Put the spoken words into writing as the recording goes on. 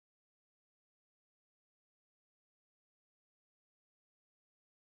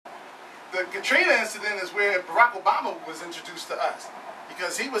The Katrina incident is where Barack Obama was introduced to us,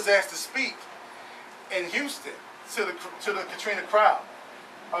 because he was asked to speak in Houston to the Katrina crowd.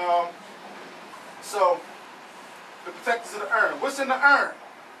 So, the protectors of the urn. What's in the urn?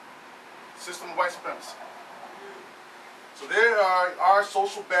 System of white supremacy. So there are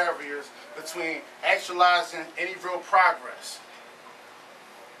social barriers between actualizing any real progress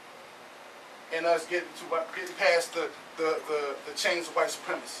and us getting past the chains of white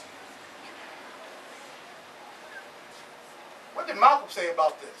supremacy. What did Malcolm say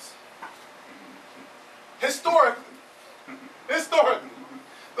about this? Historically,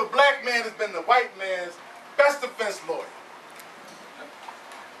 the black man has been the white man's best defense lawyer.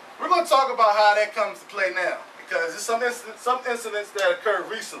 We're going to talk about how that comes to play now, because there's some incidents that occurred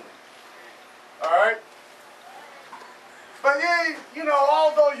recently. All right? But yeah, you know,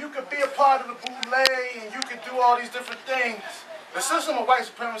 although you could be a part of the boule and you could do all these different things, the system of white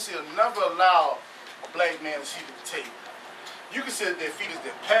supremacy will never allow a black man to seat at the table. You can sit at their feet as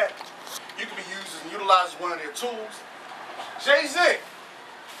their pet. You can be used and utilized as one of their tools. Jay-Z.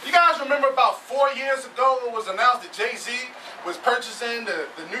 You guys remember about 4 years ago it was announced that Jay-Z was purchasing the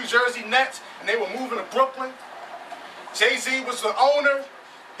New Jersey Nets and they were moving to Brooklyn? Jay-Z was the owner.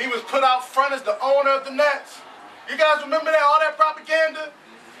 He was put out front as the owner of the Nets. You guys remember that, all that propaganda?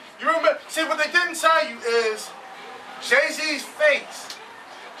 You remember? See, what they didn't tell you is Jay-Z's face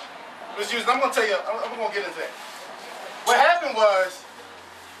was used. I'm going to tell you, I'm going to get into that. What happened was,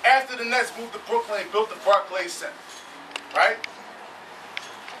 after the Nets moved to Brooklyn, they built the Barclays Center, right?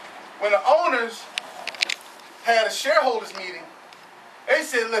 When the owners had a shareholders meeting, they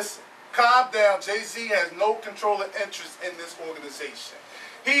said, listen, calm down, Jay-Z has no controlling interest in this organization.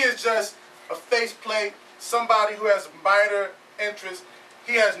 He is just a faceplate, somebody who has a minor interest.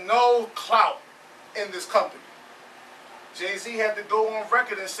 He has no clout in this company. Jay-Z had to go on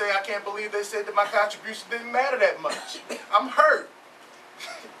record and say, I can't believe they said that my contribution didn't matter that much. I'm hurt.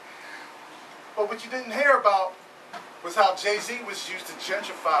 But what you didn't hear about was how Jay-Z was used to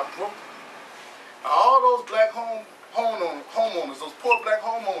gentrify Brooklyn. All those black homeowners, those poor black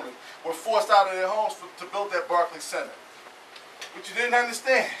homeowners, were forced out of their homes to build that Barclays Center. But you didn't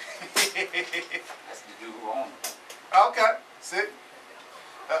understand. That's the dude who owned it. Okay, see?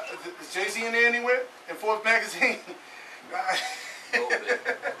 Is Jay-Z in there anywhere? In Forbes magazine?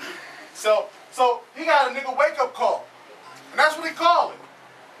 So he got a nigga wake-up call. And that's what he called it.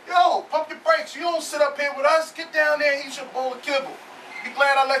 Yo, pump your brakes. You don't sit up here with us. Get down there and eat your bowl of kibble. Be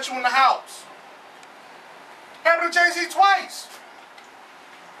glad I let you in the house. Happened to Jay-Z twice.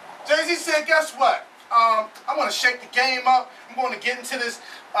 Jay-Z said, guess what? I'm going to shake the game up. I'm going to get into this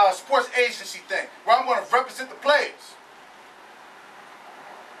sports agency thing where I'm going to represent the players.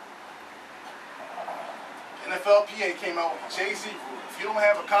 NFLPA came out with a Jay-Z rule. If you don't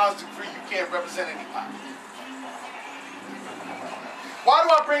have a college degree, you can't represent anybody. Why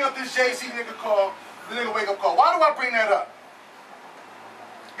do I bring up this Jay-Z nigga call, the nigga wake-up call? Why do I bring that up?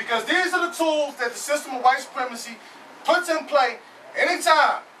 Because these are the tools that the system of white supremacy puts in play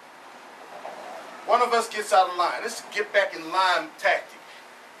anytime one of us gets out of line. This is a get back in line tactic.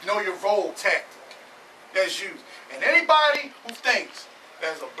 Know your role tactic that's used. And anybody who thinks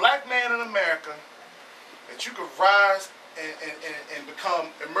that as a black man in America that you could rise and become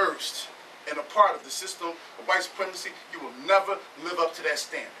immersed and a part of the system of white supremacy, you will never live up to that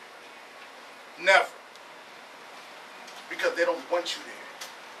standard. Never. Because they don't want you there.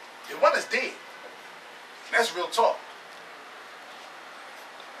 They want us dead. And that's real talk.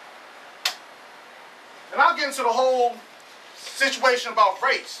 And I'll get into the whole situation about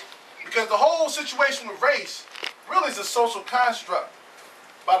race. Because the whole situation with race really is a social construct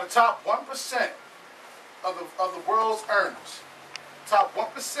by the top 1% of the world's earners. Top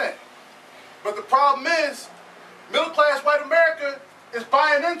 1%. But the problem is, middle-class white America is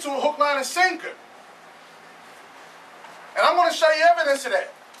buying into a hook, line, and sinker. And I'm going to show you evidence of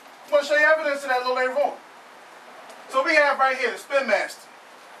that. I'm going to show you evidence of that a little later on. So we have right here the Spin Master,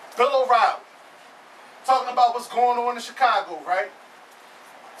 Bill O'Reilly, talking about what's going on in Chicago, right?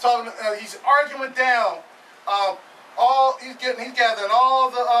 Talking, he's arguing down he's gathering all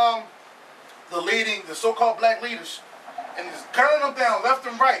the so-called black leaders, and he's gunning them down left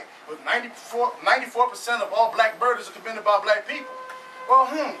and right. With 94% of all black murders are committed by black people. Well,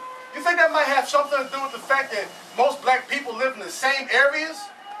 you think that might have something to do with the fact that most black people live in the same areas?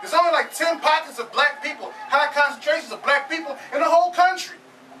 There's only like 10 pockets of black people, high concentrations of black people in the whole country.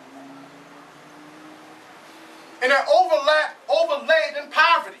 And they're overlaid in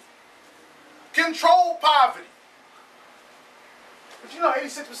poverty. Controlled poverty. But you know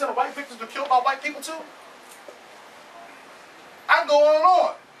 86% of white victims were killed by white people too? I can go on and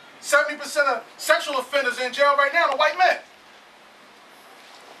on. 70% of sexual offenders in jail right now are white men.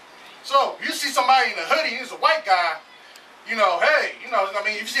 So you see somebody in a hoodie, he's a white guy, you know, hey, you know, I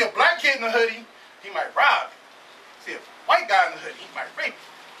mean, if you see a black kid in a hoodie, he might rob you. See a white guy in a hoodie, he might rape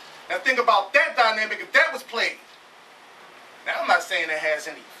you. Now think about that dynamic if that was played. Now I'm not saying it has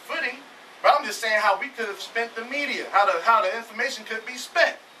any footing, but I'm just saying how we could have spent the media, how the information could be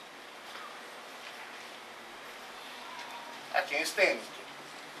spent. I can't stand this kid.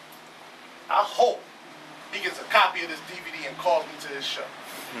 I hope he gets a copy of this DVD and calls me to his show.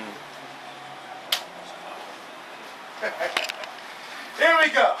 Here we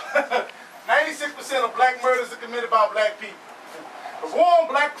go. 96% of black murders are committed by black people. The war on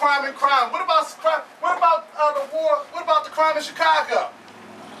black crime and crime. What about the war? What about the crime in Chicago?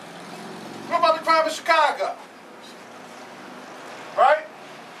 What about the crime in Chicago? Right?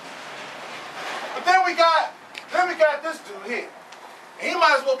 But then we got this dude here. And he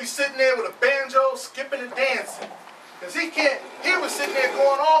might as well be sitting there with a banjo, skipping and dancing. Because he was sitting there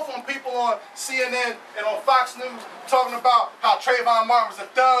going off on people on CNN and on Fox News talking about how Trayvon Martin was a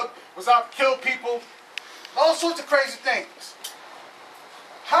thug, was out to kill people, all sorts of crazy things.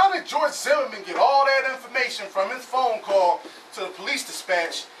 How did George Zimmerman get all that information from his phone call to the police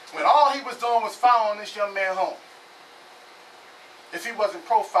dispatch when all he was doing was following this young man home? If he wasn't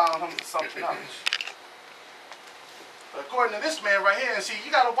profiling him for something else. But according to this man right here, and see,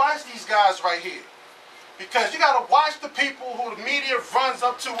 you got to watch these guys right here. Because you got to watch the people who the media runs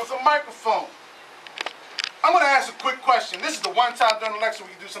up to with a microphone. I'm going to ask a quick question. This is the one time during the lecture we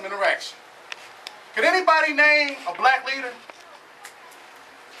can do some interaction. Can anybody name a black leader?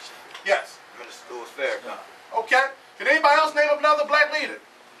 Yes. Minister Louis Farrakhan. Okay. Can anybody else name another black leader?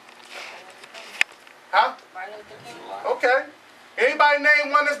 Huh? Okay. Anybody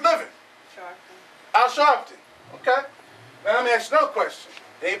name one that's living? Al Sharpton. Okay. Now let me ask you another question.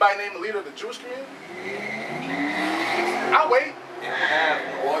 Anybody name the leader of the Jewish community? I'll wait.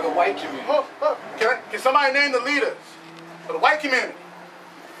 Or the white community. Oh, can somebody name the leaders of the white community?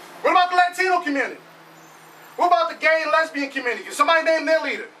 What about the Latino community? What about the gay and lesbian community? Can somebody name their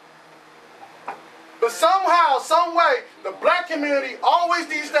leader? But somehow, some way, the black community always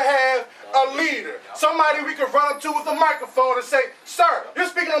needs to have a leader. Somebody we can run up to with a microphone and say, sir, you're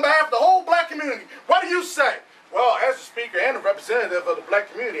speaking on behalf of the whole black community. What do you say? Well, as the speaker and the representative of the black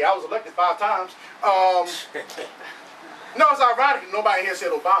community, I was elected 5 times. No, it's ironic that nobody here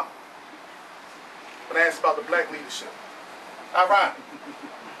said Obama. When I asked about the black leadership. Ironic.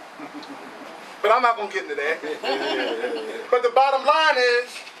 But I'm not going to get into that. But the bottom line is,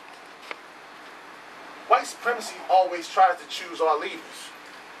 white supremacy always tries to choose our leaders.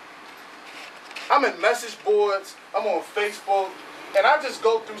 I'm in message boards, I'm on Facebook, and I just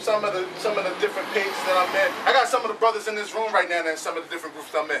go through some of the different pages that I'm in. I got some of the brothers in this room right now that some of the different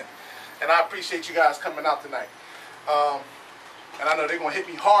groups I'm in. And I appreciate you guys coming out tonight. And I know they're going to hit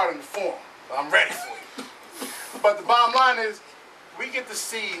me hard in the forum, but I'm ready for it. But the bottom line is, we get to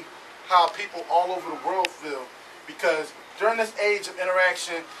see how people all over the world feel, because during this age of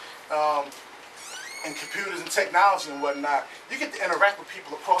interaction and computers and technology and whatnot, you get to interact with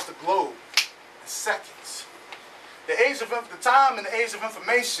people across the globe in seconds. The time and the age of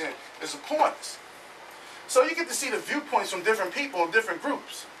information is upon us. So you get to see the viewpoints from different people and different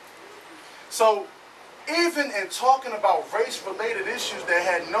groups. So even in talking about race-related issues that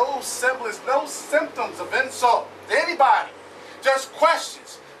had no semblance, no symptoms of insult to anybody, just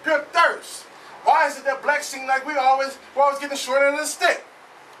questions, pure thirst. Why is it that blacks seem like we're always getting short end of the stick?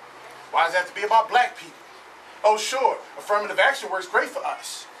 Why does it have to be about black people? Oh sure, affirmative action works great for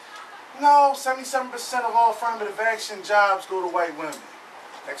us. No, 77% of all affirmative action jobs go to white women.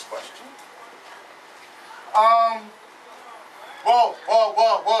 Next question.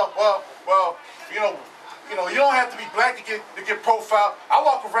 Well, you don't have to be black to get profiled. I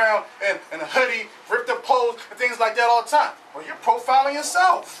walk around in a hoodie, ripped up clothes, and things like that all the time. Well, you're profiling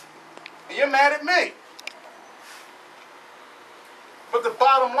yourself, and you're mad at me. But the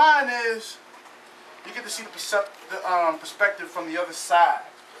bottom line is, you get to see the perspective from the other side.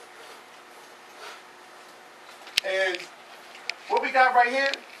 And what we got right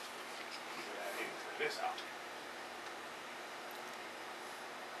here? This out.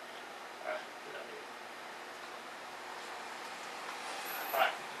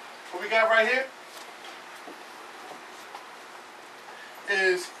 What we got right here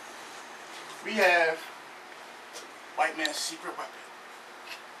is we have white man's secret weapon.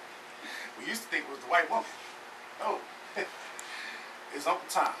 We used to think it was the white woman. No, it's Uncle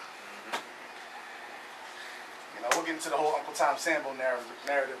Tom. We'll get into the whole Uncle Tom Sambo narrative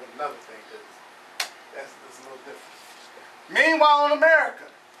with another thing, because that's a little different. Meanwhile, in America,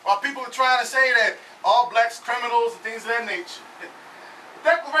 While people are trying to say that all blacks are criminals and things of that nature. The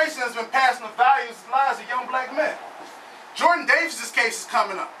Declaration has been passing the values and lives of young black men. Jordan Davis' case is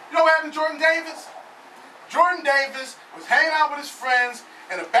coming up. You know what happened to Jordan Davis? Jordan Davis was hanging out with his friends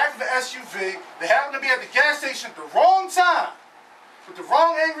in the back of the SUV. They happened to be at the gas station at the wrong time with the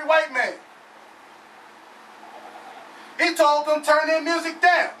wrong angry white man. He told them turn their music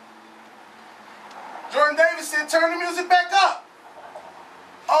down. Jordan Davis said turn the music back up.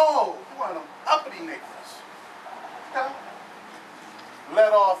 Oh, you one of them uppity niggas. Okay.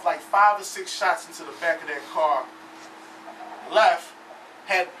 Let off like 5 or 6 shots into the back of their car. Left,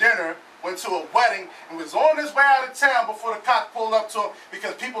 had dinner, went to a wedding, and was on his way out of town before the cop pulled up to him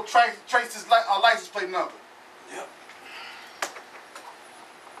because people traced his license plate number. Yep.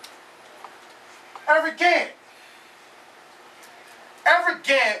 Everett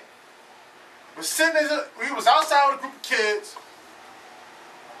Gant was sitting he was outside with a group of kids.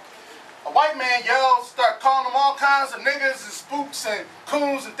 A white man yelled, started calling them all kinds of niggas and spooks and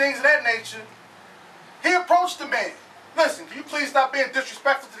coons and things of that nature. He approached the man. Listen, can you please stop being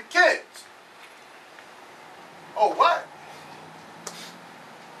disrespectful to the kids? Oh, what?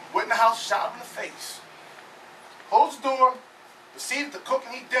 Went in the house, shot him in the face. Closed the door, proceeded to cook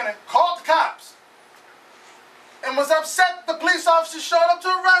and eat dinner, called the cops, and was upset that the police officers showed up to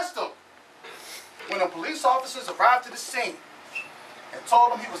arrest him. When the police officers arrived at the scene and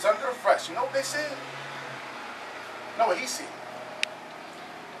told him he was under arrest, you know what they said? You know what he said?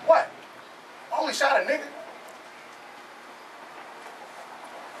 What? I only shot a nigga.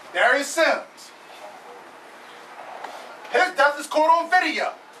 Darius Sims. His death is caught on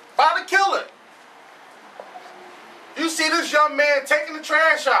video by the killer. You see this young man taking the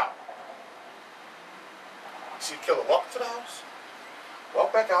trash out. You see the killer walk to the house,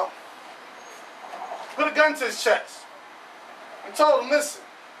 walk back out, put a gun to his chest, and told him, listen,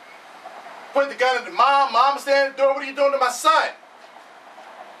 point the gun at the mom, mom standing at the door, what are you doing to my son?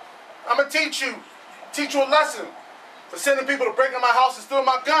 I'm going to teach you a lesson for sending people to break in my house and steal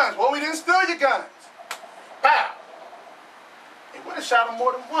my guns. Well, we didn't steal your guns. Pow. He would have shot him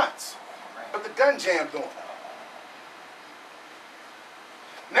more than once, but the gun jammed on him.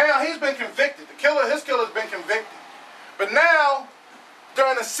 Now he's been convicted. His killer's been convicted. But now,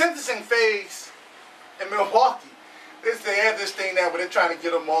 during the sentencing phase in Milwaukee, they have this thing now where they're trying to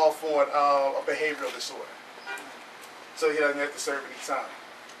get him off on a behavioral disorder. So he doesn't have to serve any time.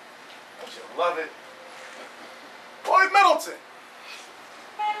 Don't you love it? Roy Middleton.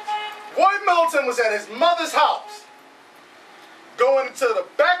 Roy Middleton was at his mother's house, going into the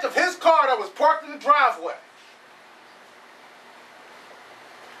back of his car that was parked in the driveway.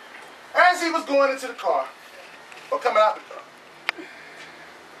 As he was going into the car, or coming out the car,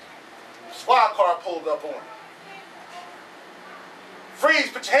 the squad car pulled up on him.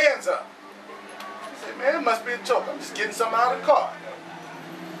 Freeze, put your hands up. He said, man, it must be a joke. I'm just getting something out of the car.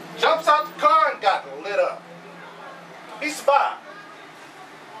 Jumps out the car and got lit up. He survived,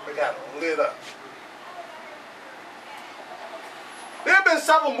 but got lit up. There have been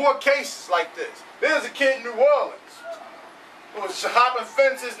several more cases like this. There's a kid in New Orleans who was hopping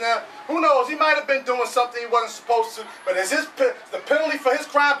fences. Now, who knows? He might have been doing something he wasn't supposed to, but is the penalty for his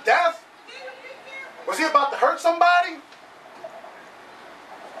crime death? Was he about to hurt somebody?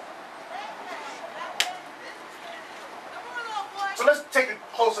 So let's take a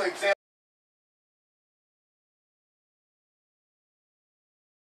closer example.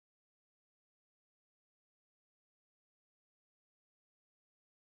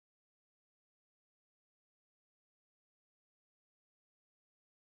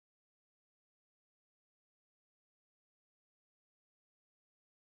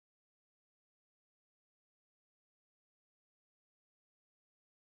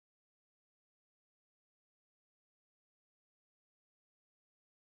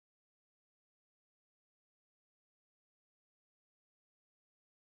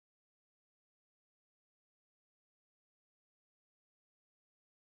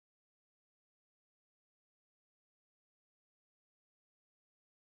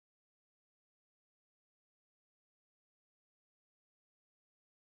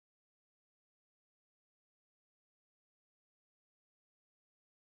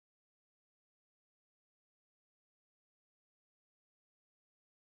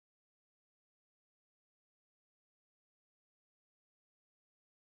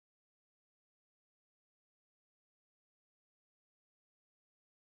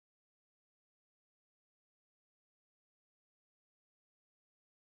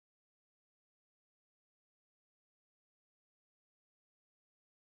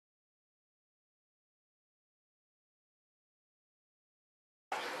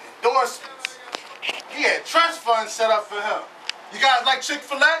 endorsements. He had trust funds set up for him. You guys like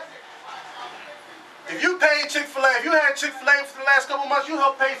Chick-fil-A? If you paid Chick-fil-A, if you had Chick-fil-A for the last couple months, you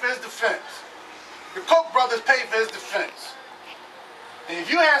helped pay for his defense. The Koch brothers paid for his defense. And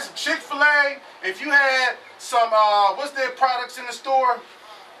if you had some Chick-fil-A, if you had some, what's their products in the store?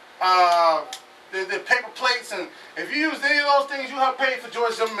 Their paper plates, and if you used any of those things, you helped pay for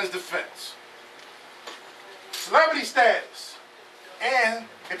George Zimmerman's defense. Celebrity status. And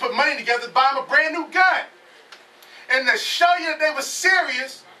they put money together to buy him a brand new gun. And to show you that they were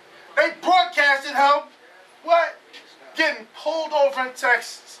serious, they broadcasted him, what? Getting pulled over in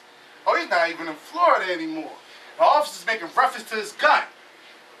Texas. Oh, he's not even in Florida anymore. The officer's making reference to his gun.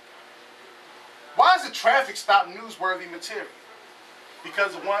 Why is a traffic stop newsworthy material?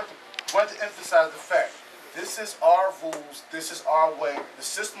 Because it wanted to emphasize the fact, this is our rules, this is our way. The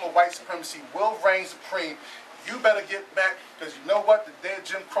system of white supremacy will reign supreme. You better get back, because you know what? The day of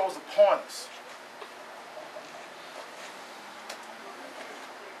Jim Crow's upon us.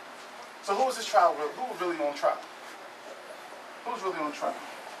 So who was this trial? Who was really on trial? Who was really on trial?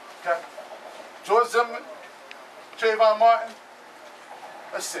 Okay? George Zimmerman, Trayvon Martin.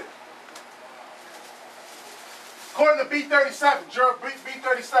 Let's see. According to B37, juror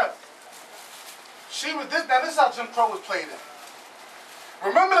B37, she was this. Now this is how Jim Crow was played in.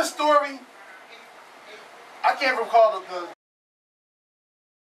 Remember the story? I can't recall the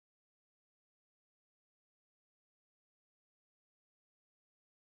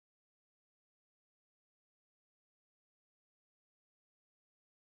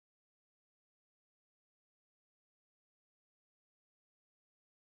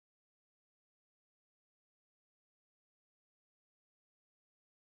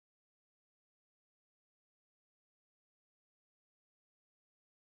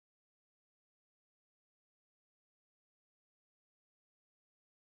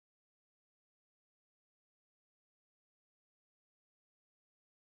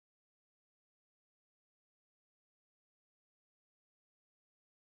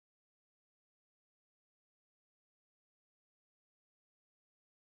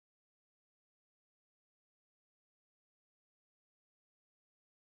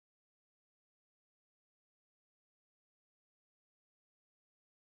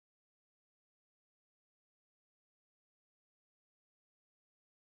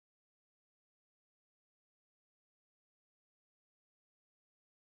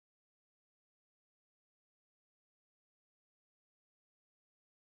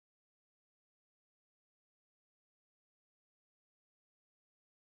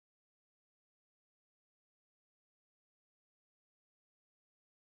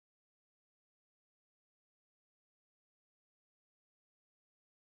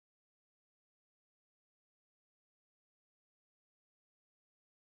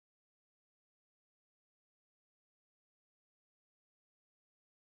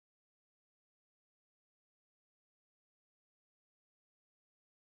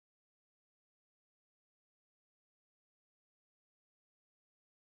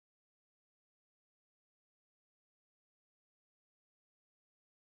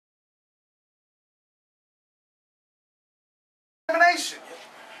examination.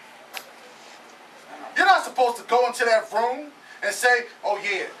 You're not supposed to go into that room and say, oh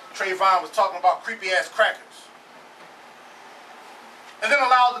yeah, Trayvon was talking about creepy ass crackers. And then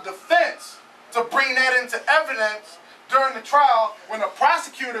allow the defense to bring that into evidence during the trial when the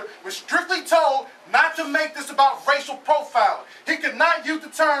prosecutor was strictly told not to make this about racial profiling. He could not use the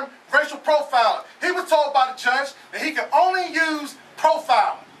term racial profiling. He was told by the judge that he could only use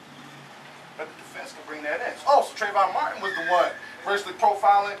profiling. But the defense could bring that in. Oh, so Trayvon Martin was the one racially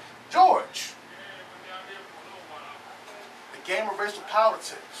profiling George. The game of racial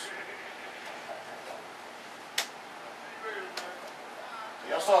politics.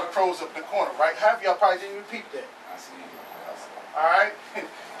 Y'all saw the crows up in the corner, right? Half of y'all probably didn't even peep that. Alright?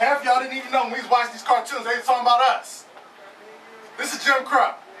 Half of y'all didn't even know when we was watching these cartoons, they were talking about us. This is Jim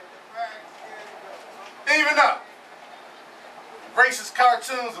Crow. Didn't even know. Racist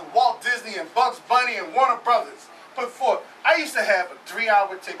cartoons of Walt Disney and Bugs Bunny and Warner Brothers put forth. I used to have a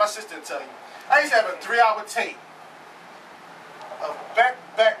 3-hour tape. My sister will tell you. I used to have a 3-hour tape of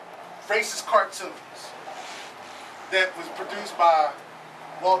back racist cartoons that was produced by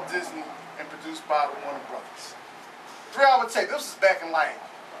Walt Disney and produced by the Warner Brothers. 3-hour tape. This was back in like,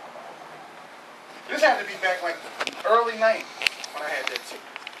 this had to be back like the early 90s when I had that tape.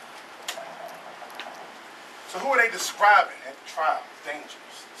 So who are they describing at the trial? Dangerous.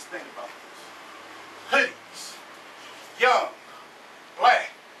 Let's think about this. Hoodies. Young. Black.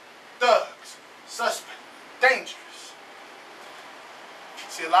 Thugs. Suspect. Dangerous.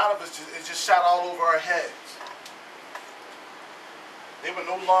 See, lot of us, it just shot all over our heads. They were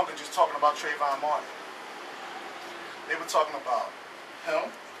no longer just talking about Trayvon Martin. They were talking about him.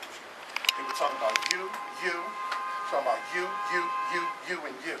 They were talking about you, talking about you,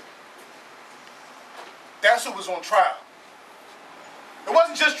 and you. That's who was on trial. It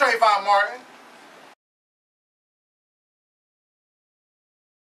wasn't just Trayvon Martin.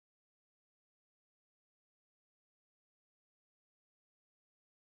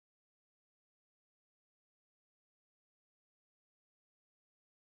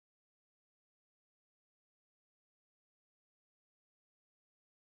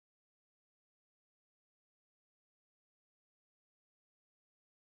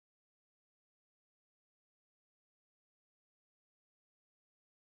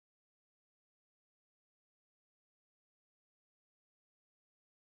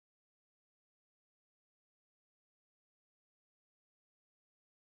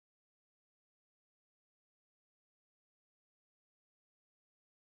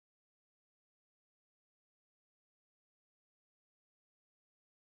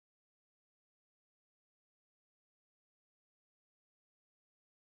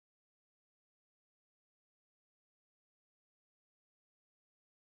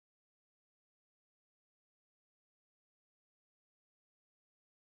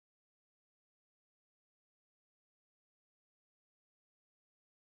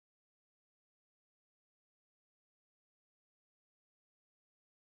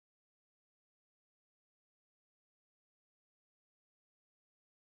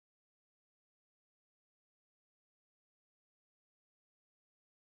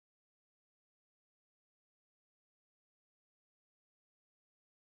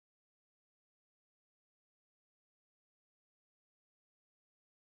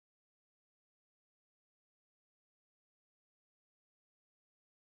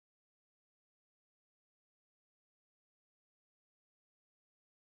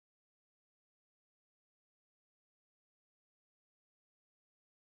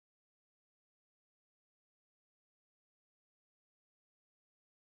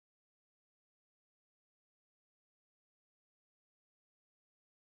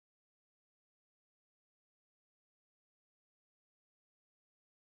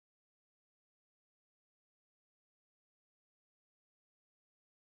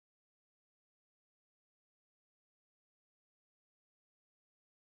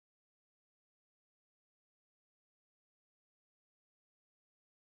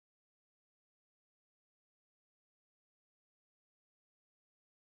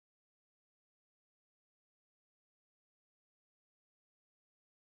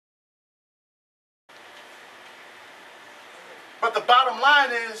 But the bottom line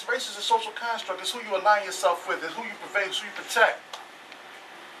is, race is a social construct. It's who you align yourself with. It's who you pervade. It's who you protect.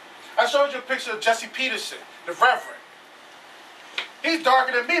 I showed you a picture of Jesse Peterson, the Reverend. He's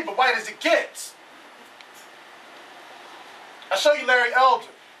darker than me, but white as it gets. I showed you Larry Elder.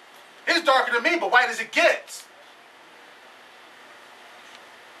 He's darker than me, but white as it gets.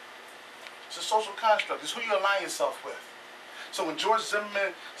 It's a social construct. It's who you align yourself with. So when George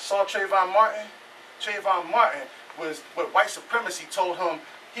Zimmerman saw Trayvon Martin was what white supremacy told him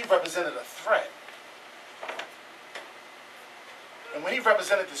he represented a threat. And when he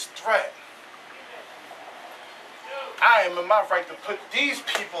represented this threat, I am in my right to put these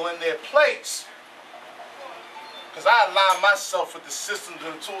people in their place. Because I align myself with the systems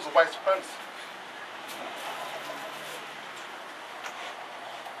and the tools of white supremacy.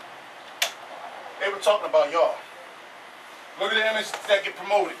 They were talking about y'all. Look at the images that get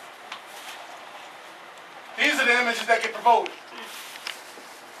promoted. These are the images that get promoted.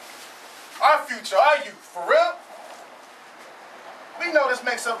 Our future, our youth, for real? We know this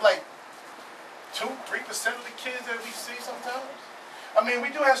makes up like 2-3% of the kids that we see sometimes. I mean, we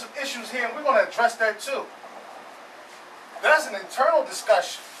do have some issues here, and we're going to address that too. That's an internal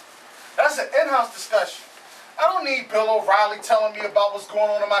discussion. That's an in-house discussion. I don't need Bill O'Reilly telling me about what's going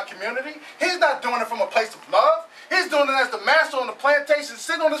on in my community. He's not doing it from a place of love. He's doing it as the master on the plantation,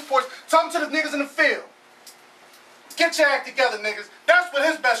 sitting on his porch, talking to the niggas in the field. Get your act together, niggas. That's what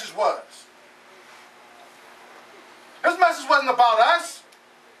his message was. His message wasn't about us.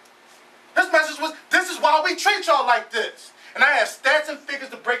 His message was, this is why we treat y'all like this. And I have stats and figures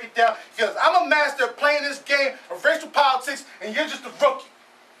to break it down, because I'm a master at playing this game of racial politics, and you're just a rookie.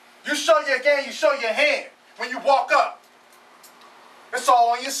 You show your game, you show your hand when you walk up. It's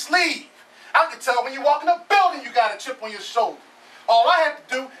all on your sleeve. I can tell when you walk in a building you got a chip on your shoulder. All I have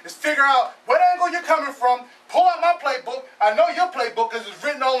to do is figure out what angle you're coming from, pull out my playbook. I know your playbook because it's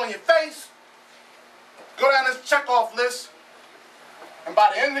written all on your face. Go down this checkoff list and And by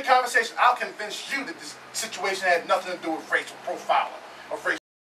the end of the conversation, I'll convince you that this situation had nothing to do with racial profiling or racial